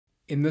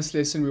In this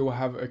lesson, we will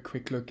have a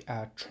quick look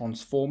at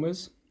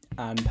transformers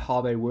and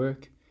how they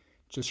work.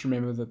 Just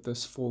remember that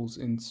this falls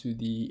into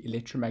the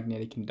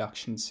electromagnetic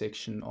induction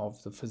section of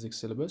the physics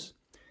syllabus,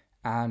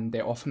 and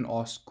they often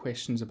ask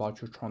questions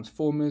about your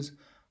transformers,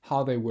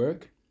 how they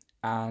work,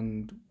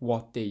 and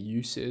what their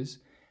use is.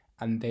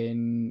 And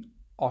then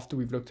after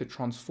we've looked at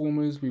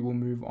transformers, we will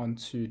move on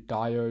to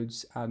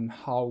diodes and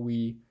how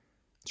we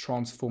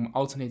transform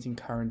alternating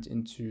current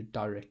into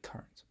direct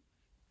current.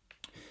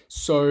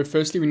 So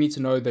firstly, we need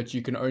to know that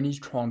you can only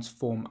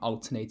transform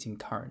alternating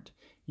current.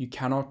 You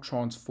cannot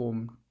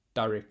transform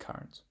direct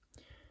current.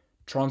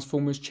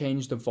 Transformers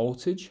change the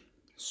voltage,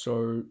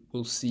 so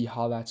we'll see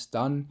how that's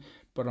done.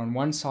 But on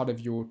one side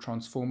of your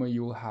transformer,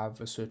 you will have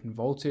a certain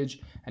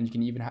voltage, and you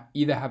can even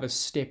either have a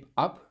step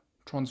up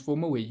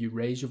transformer where you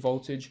raise your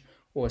voltage,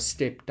 or a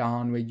step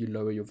down where you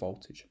lower your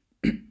voltage.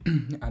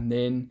 And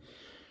then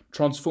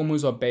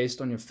transformers are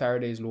based on your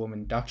Faraday's law of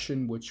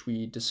induction, which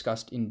we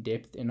discussed in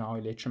depth in our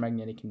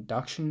electromagnetic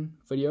induction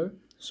video.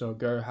 So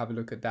go have a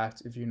look at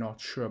that if you're not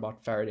sure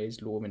about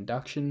Faraday's law of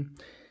induction.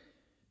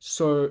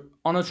 So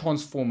on a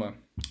transformer,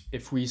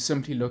 if we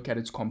simply look at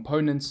its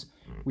components,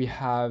 we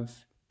have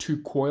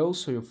two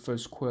coils. So your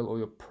first coil, or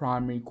your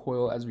primary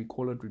coil as we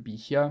call it, would be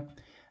here.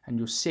 And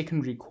your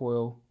secondary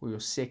coil, or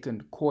your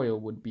second coil,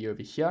 would be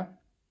over here.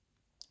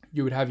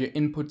 You would have your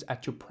input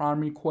at your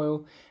primary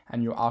coil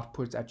and your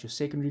output at your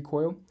secondary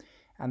coil.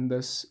 And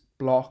this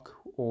block,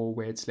 or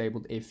where it's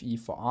labeled Fe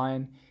for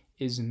iron,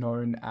 is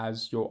known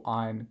as your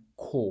iron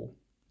core.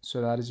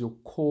 So that is your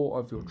core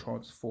of your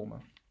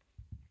transformer.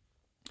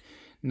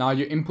 Now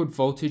your input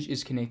voltage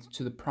is connected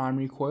to the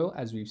primary coil,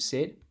 as we've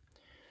said.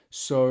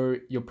 So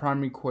your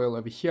primary coil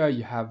over here,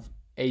 you have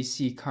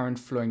AC current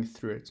flowing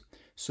through it.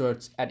 So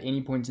it's at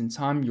any point in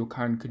time, your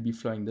current could be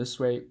flowing this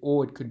way,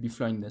 or it could be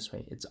flowing this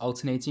way. It's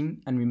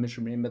alternating, and we must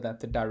remember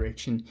that the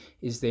direction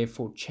is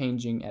therefore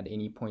changing at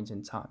any point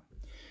in time.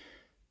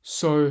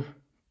 So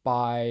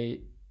by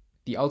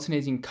the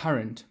alternating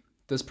current,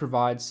 this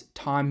provides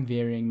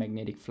time-varying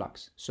magnetic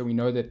flux. So we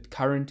know that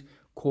current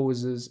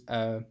causes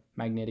a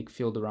magnetic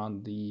field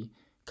around the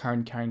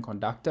current-carrying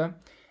conductor,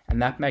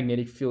 and that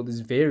magnetic field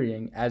is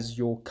varying as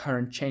your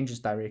current changes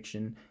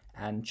direction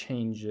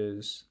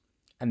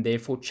and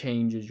therefore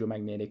changes your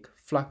magnetic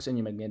flux and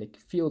your magnetic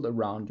field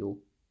around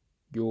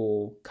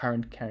your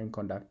current carrying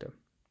conductor.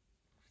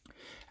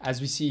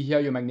 As we see here,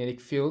 your magnetic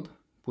field,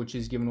 which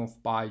is given off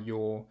by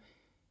your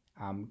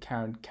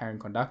current carrying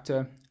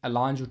conductor,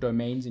 aligns your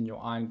domains in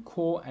your iron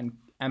core and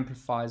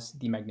amplifies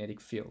the magnetic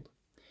field.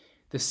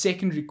 The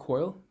secondary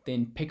coil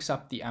then picks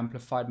up the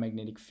amplified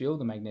magnetic field,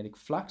 the magnetic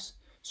flux.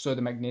 So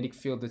the magnetic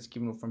field that's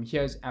given off from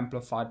here is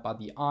amplified by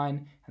the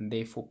iron and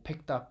therefore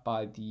picked up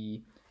by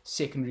the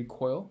secondary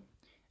coil.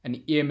 An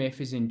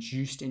EMF is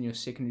induced in your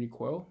secondary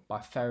coil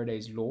by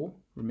Faraday's law.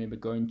 Remember,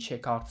 go and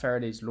check out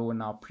Faraday's law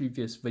in our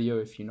previous video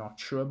if you're not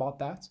sure about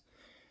that.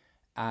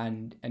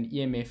 And an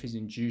EMF is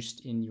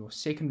induced in your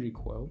secondary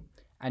coil.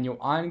 And your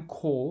iron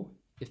core,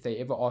 if they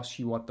ever ask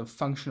you what the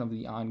function of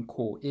the iron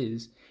core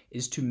is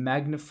to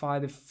magnify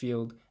the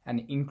field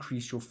and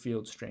increase your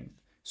field strength.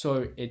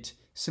 So it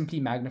simply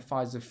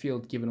magnifies the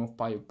field given off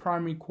by your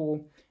primary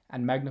core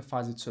and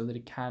magnifies it so that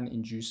it can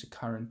induce a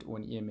current or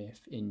an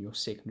EMF in your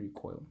secondary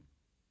coil.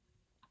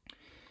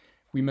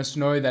 We must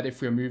know that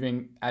if we're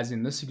moving, as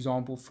in this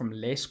example, from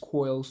less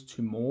coils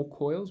to more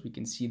coils, we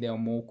can see there are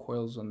more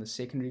coils on the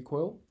secondary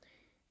coil,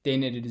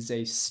 then it is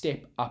a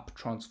step up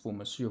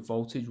transformer. So your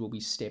voltage will be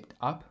stepped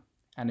up.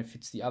 And if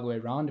it's the other way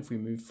around, if we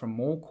move from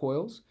more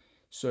coils,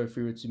 so if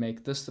we were to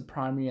make this the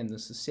primary and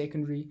this the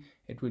secondary,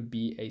 it would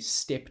be a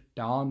step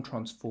down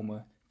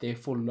transformer,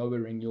 therefore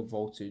lowering your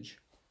voltage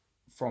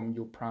from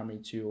your primary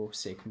to your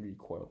secondary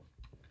coil.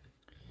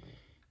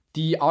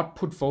 The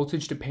output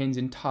voltage depends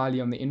entirely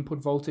on the input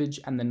voltage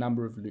and the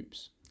number of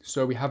loops.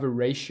 So we have a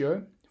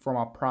ratio from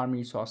our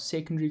primary to our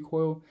secondary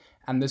coil,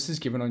 and this is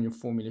given on your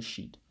formula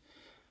sheet.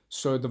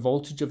 So the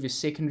voltage of your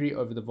secondary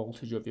over the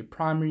voltage of your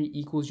primary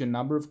equals your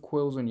number of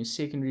coils on your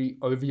secondary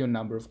over your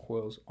number of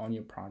coils on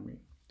your primary.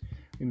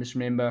 We must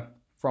remember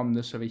from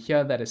this over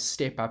here that a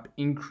step up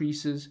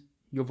increases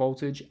your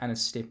voltage and a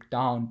step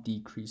down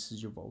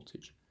decreases your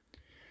voltage.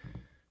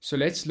 So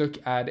let's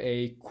look at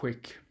a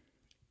quick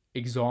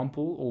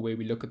example, or where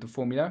we look at the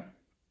formula.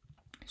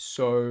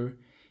 So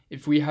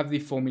if we have the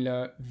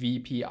formula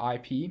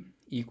VPIP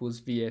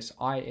equals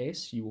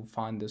VSIS, you will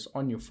find this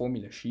on your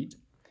formula sheet.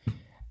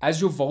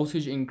 As your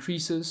voltage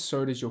increases,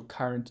 so does your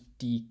current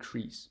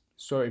decrease.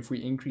 So if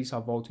we increase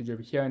our voltage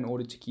over here, in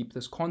order to keep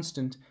this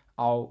constant,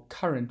 our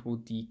current will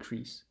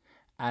decrease.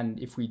 And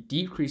if we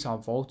decrease our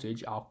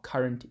voltage, our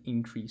current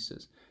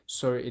increases.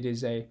 So it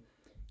is a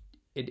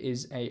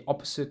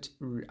opposite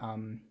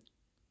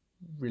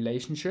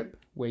relationship,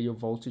 where your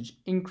voltage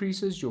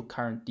increases, your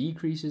current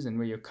decreases, and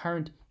where your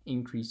current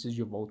increases,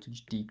 your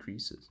voltage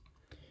decreases.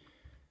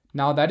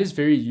 Now that is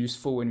very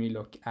useful when we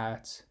look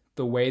at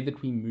the way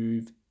that we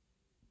move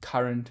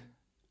current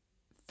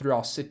through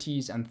our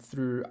cities and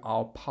through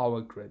our power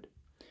grid.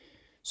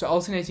 So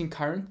alternating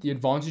current, the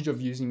advantage of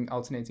using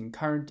alternating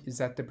current is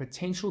that the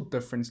potential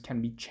difference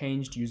can be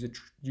changed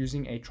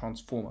using a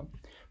transformer.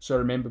 So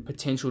remember,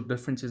 potential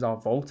difference is our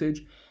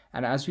voltage,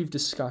 and as we've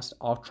discussed,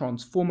 our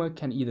transformer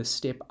can either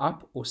step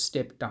up or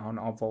step down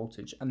our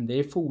voltage, and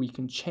therefore we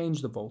can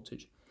change the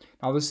voltage.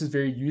 Now this is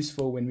very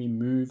useful when we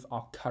move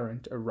our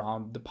current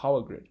around the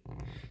power grid.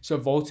 So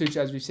voltage,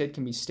 as we said,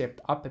 can be stepped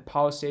up at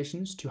power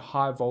stations to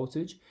high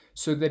voltage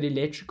so that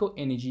electrical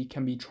energy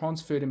can be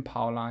transferred in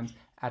power lines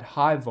at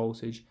high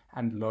voltage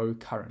and low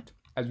current.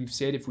 As we've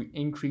said, if we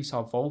increase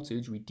our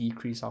voltage, we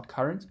decrease our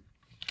current.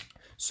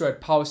 So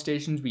at power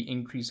stations, we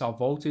increase our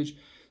voltage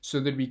so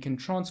that we can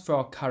transfer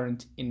our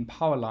current in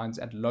power lines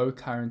at low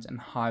current and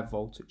high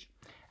voltage.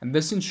 And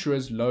this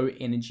ensures low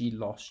energy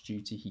loss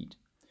due to heat.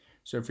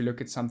 So if we look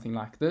at something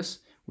like this,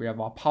 we have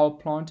our power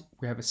plant,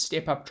 we have a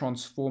step-up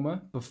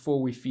transformer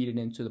before we feed it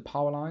into the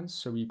power lines.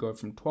 So we go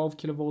from 12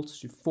 kilovolts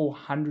to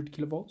 400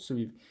 kilovolts. So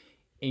we've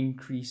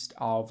increased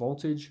our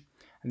voltage.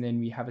 And then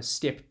we have a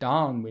step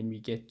down when we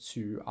get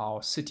to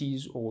our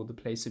cities or the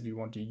place that we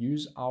want to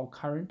use our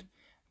current.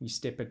 We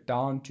step it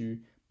down to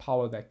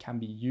power that can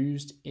be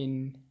used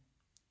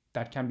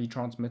that can be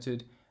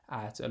transmitted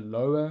at a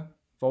lower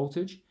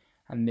voltage.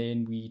 And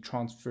then we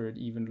transfer it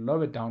even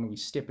lower down. We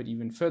step it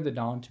even further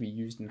down to be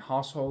used in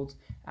households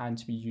and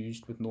to be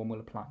used with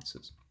normal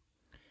appliances.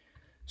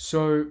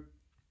 So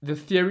the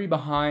theory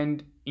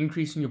behind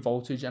increasing your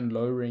voltage and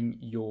lowering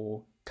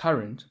your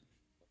current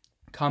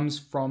comes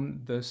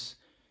from this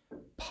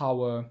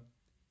power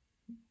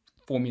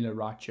formula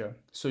right here.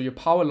 So your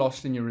power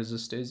lost in your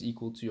resistor is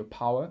equal to your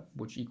power,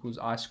 which equals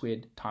I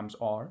squared times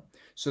R.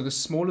 So the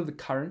smaller the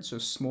current, so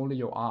smaller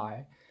your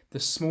I, the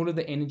smaller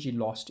the energy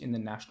lost in the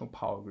national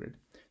power grid.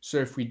 So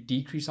if we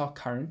decrease our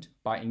current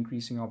by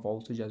increasing our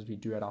voltage as we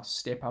do at our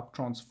step-up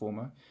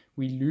transformer,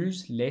 we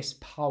lose less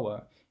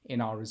power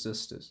in our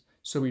resistors.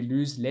 So we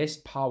lose less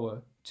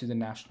power to the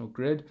national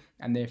grid,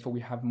 and therefore we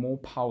have more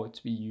power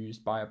to be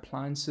used by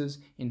appliances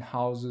in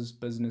houses,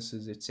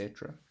 businesses,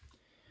 etc.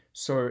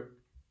 So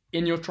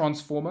in your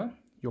transformer,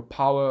 your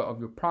power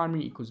of your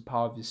primary equals the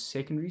power of your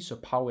secondary, so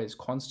power is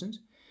constant,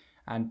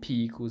 and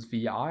P equals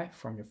VI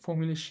from your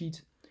formula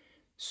sheet.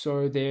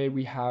 So there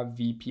we have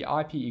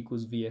VPIP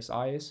equals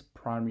VSIS,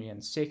 primary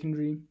and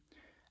secondary.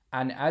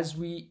 And as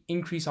we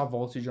increase our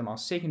voltage on our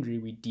secondary,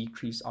 we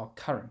decrease our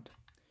current.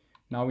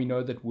 Now we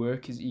know that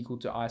work is equal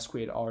to I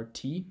squared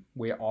RT,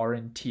 where R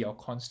and T are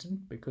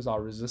constant because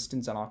our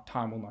resistance and our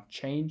time will not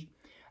change.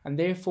 And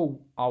therefore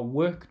our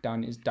work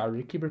done is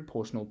directly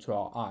proportional to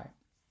our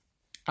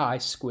I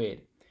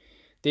squared.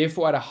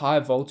 Therefore at a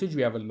higher voltage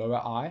we have a lower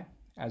I,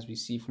 as we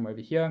see from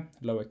over here,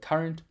 lower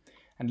current.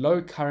 And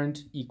lower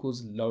current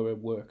equals lower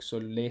work, so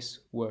less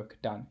work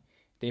done.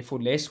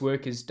 Therefore less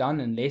work is done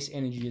and less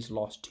energy is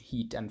lost to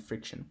heat and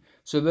friction.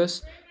 So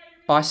this,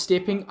 by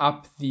stepping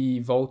up the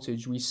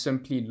voltage, we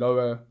simply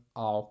lower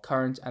our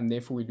current and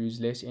therefore we lose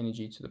less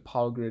energy to the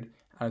power grid,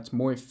 and it's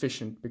more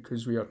efficient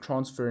because we are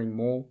transferring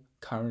more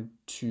current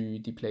to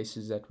the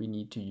places that we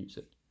need to use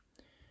it.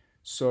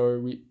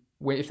 So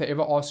if they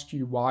ever ask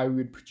you why we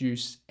would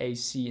produce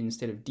AC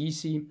instead of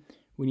DC,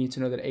 we need to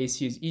know that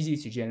AC is easy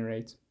to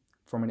generate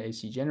from an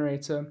AC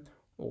generator,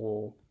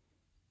 or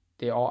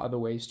there are other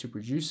ways to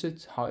produce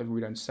it. However, we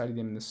don't study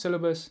them in the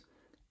syllabus,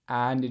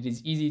 and it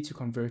is easy to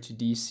convert to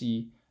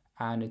DC,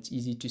 and it's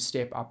easy to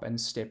step up and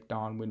step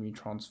down when we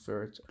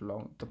transfer it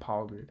along the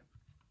power grid.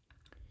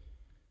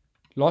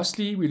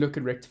 Lastly, we look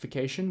at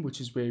rectification, which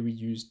is where we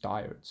use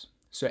diodes.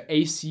 So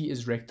AC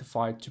is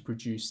rectified to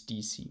produce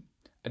DC.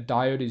 A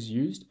diode is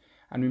used,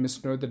 and we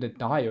must know that a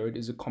diode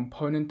is a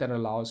component that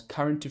allows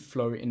current to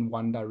flow in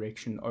one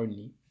direction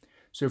only.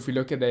 So if we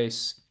look at a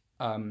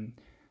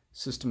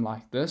system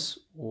like this,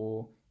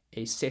 or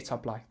a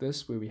setup like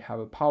this, where we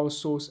have a power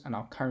source and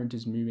our current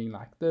is moving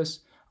like this,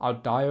 our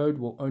diode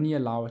will only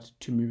allow it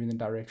to move in the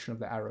direction of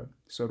the arrow.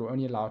 So it will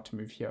only allow it to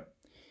move here.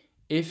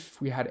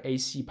 If we had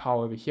AC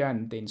power over here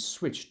and then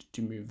switched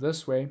to move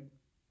this way,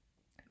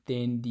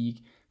 then the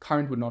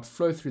current would not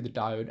flow through the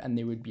diode and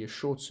there would be a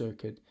short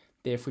circuit.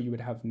 Therefore, you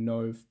would have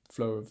no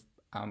flow of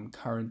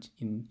current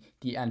in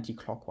the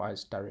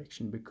anti-clockwise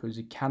direction because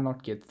it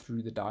cannot get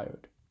through the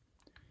diode.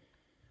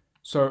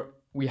 So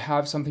we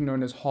have something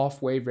known as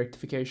half-wave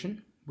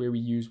rectification, where we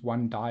use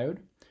one diode.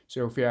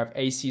 So if we have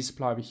AC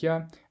supply over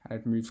here and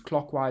it moves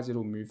clockwise, it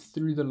will move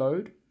through the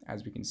load,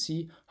 as we can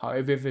see.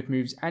 However, if it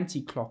moves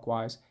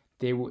anti-clockwise,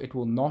 it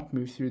will not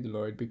move through the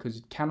load because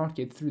it cannot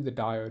get through the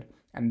diode,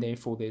 and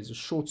therefore there's a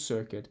short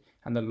circuit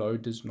and the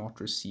load does not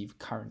receive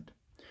current.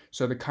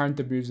 So the current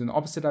that moves in the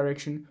opposite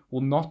direction will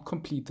not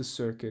complete the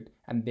circuit,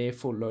 and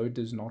therefore load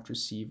does not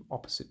receive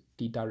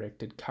oppositely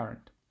directed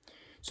current.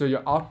 So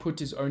your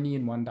output is only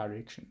in one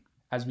direction.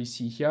 As we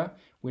see here,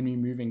 when we're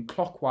moving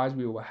clockwise,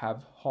 we will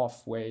have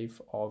half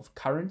wave of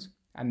current,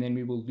 and then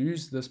we will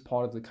lose this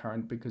part of the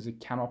current because it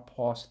cannot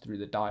pass through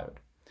the diode.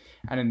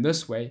 And in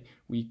this way,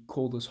 we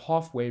call this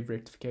half wave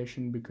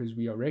rectification because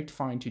we are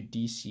rectifying to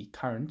DC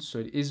current, so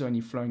it is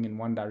only flowing in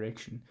one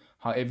direction.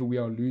 However, we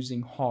are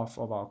losing half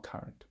of our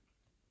current.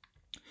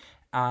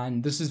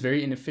 And this is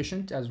very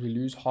inefficient as we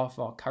lose half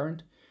our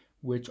current,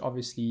 which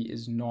obviously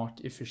is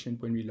not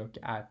efficient when we look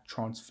at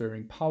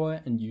transferring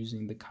power and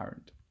using the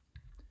current.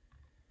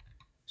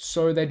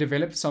 So they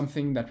developed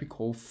something that we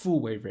call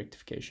full wave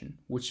rectification,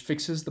 which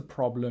fixes the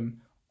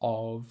problem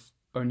of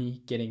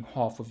only getting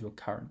half of your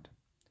current.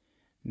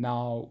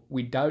 Now,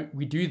 we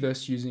do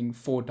this using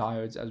 4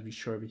 diodes as we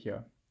show over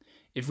here.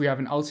 If we have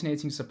an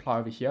alternating supply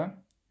over here,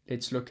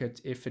 let's look at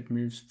if it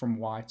moves from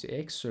Y to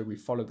X. So we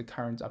follow the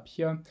current up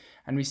here,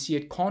 and we see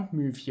it can't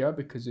move here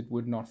because it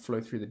would not flow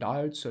through the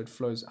diode, so it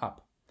flows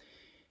up.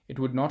 It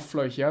would not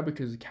flow here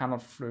because it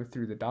cannot flow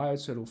through the diode,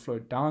 so it will flow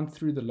down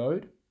through the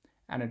load.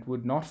 And it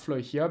would not flow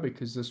here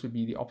because this would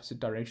be the opposite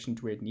direction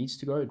to where it needs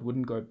to go. It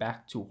wouldn't go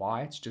back to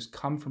Y, it's just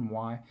come from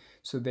Y.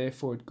 So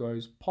therefore it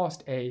goes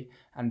past A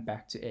and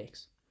back to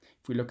X.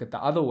 If we look at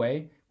the other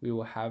way, we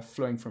will have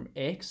flowing from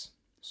X.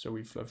 So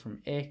we flow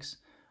from X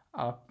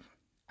up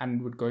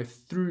and would go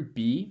through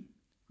B.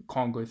 We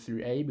can't go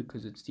through A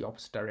because it's the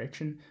opposite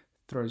direction.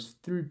 Throws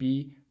through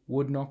B,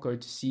 would not go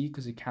to C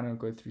because it cannot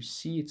go through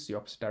C, it's the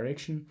opposite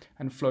direction,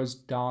 and flows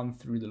down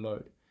through the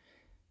load.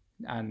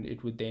 And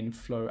it would then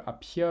flow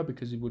up here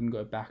because it wouldn't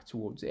go back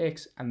towards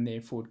X, and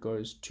therefore it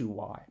goes to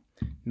Y.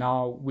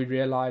 Now we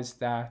realize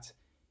that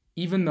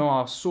even though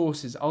our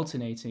source is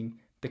alternating,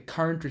 the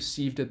current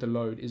received at the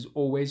load is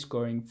always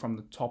going from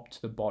the top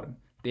to the bottom.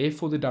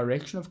 Therefore the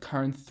direction of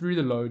current through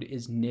the load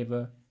is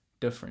never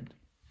different.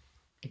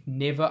 It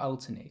never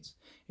alternates.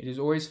 It is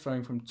always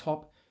flowing from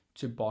top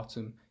to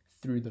bottom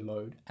through the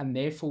load, and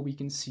therefore we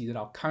can see that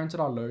our current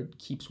at our load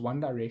keeps one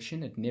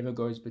direction. It never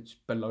goes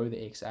below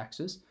the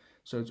x-axis.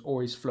 So it's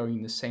always flowing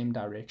in the same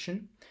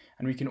direction.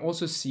 And we can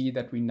also see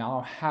that we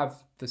now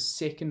have the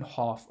second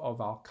half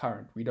of our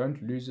current. We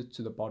don't lose it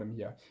to the bottom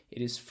here.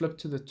 It is flipped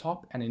to the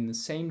top and in the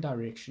same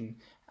direction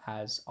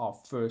as our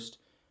first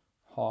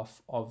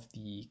half of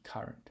the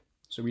current.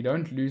 So we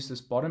don't lose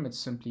this bottom, it's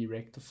simply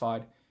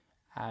rectified.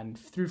 And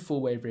through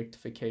full wave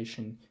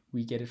rectification,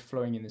 we get it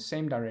flowing in the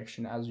same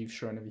direction as we've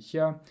shown over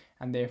here.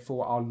 And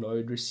therefore our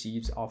load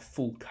receives our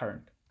full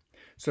current.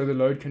 So the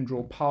load can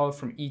draw power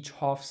from each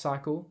half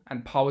cycle,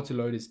 and power to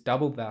load is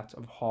double that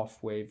of half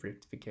wave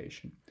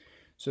rectification.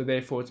 So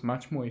therefore it's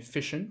much more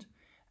efficient,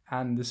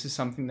 and this is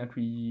something that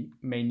we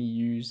mainly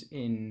use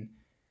in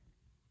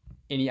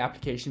any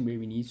application where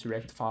we need to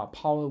rectify our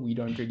power. We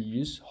don't really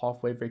use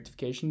half wave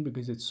rectification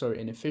because it's so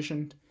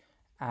inefficient,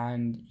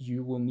 and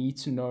you will need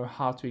to know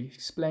how to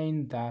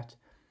explain that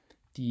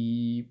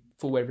the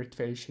full wave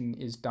rectification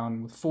is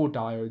done with 4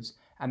 diodes,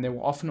 and they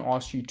will often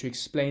ask you to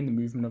explain the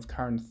movement of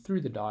current through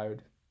the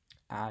diode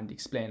and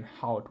explain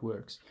how it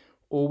works.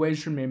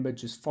 Always remember,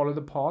 just follow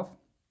the path.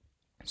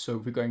 So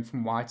if we're going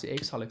from Y to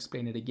X, I'll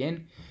explain it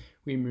again.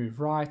 We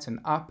move right and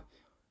up.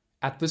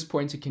 At this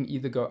point, it can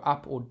either go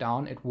up or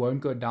down. It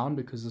won't go down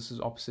because this is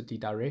oppositely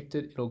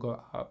directed. It'll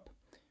go up.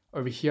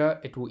 Over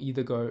here, it will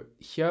either go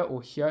here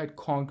or here. It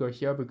can't go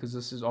here because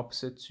this is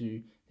opposite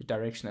to the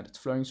direction that it's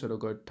flowing, so it'll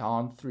go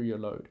down through your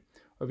load.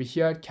 Over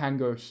here, it can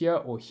go here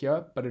or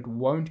here, but it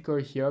won't go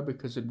here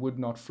because it would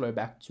not flow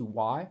back to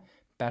Y.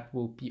 That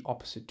will be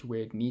opposite to where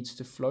it needs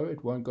to flow.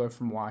 It won't go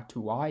from Y to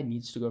Y, it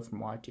needs to go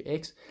from Y to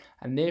X,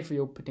 and therefore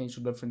your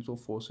potential difference will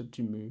force it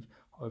to move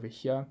over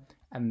here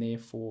and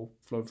therefore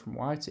flow from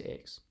Y to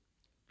X.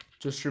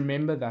 Just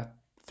remember that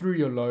through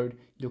your load,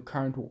 your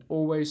current will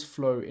always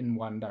flow in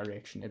one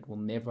direction. It will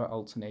never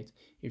alternate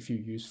if you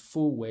use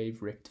full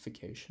wave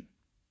rectification.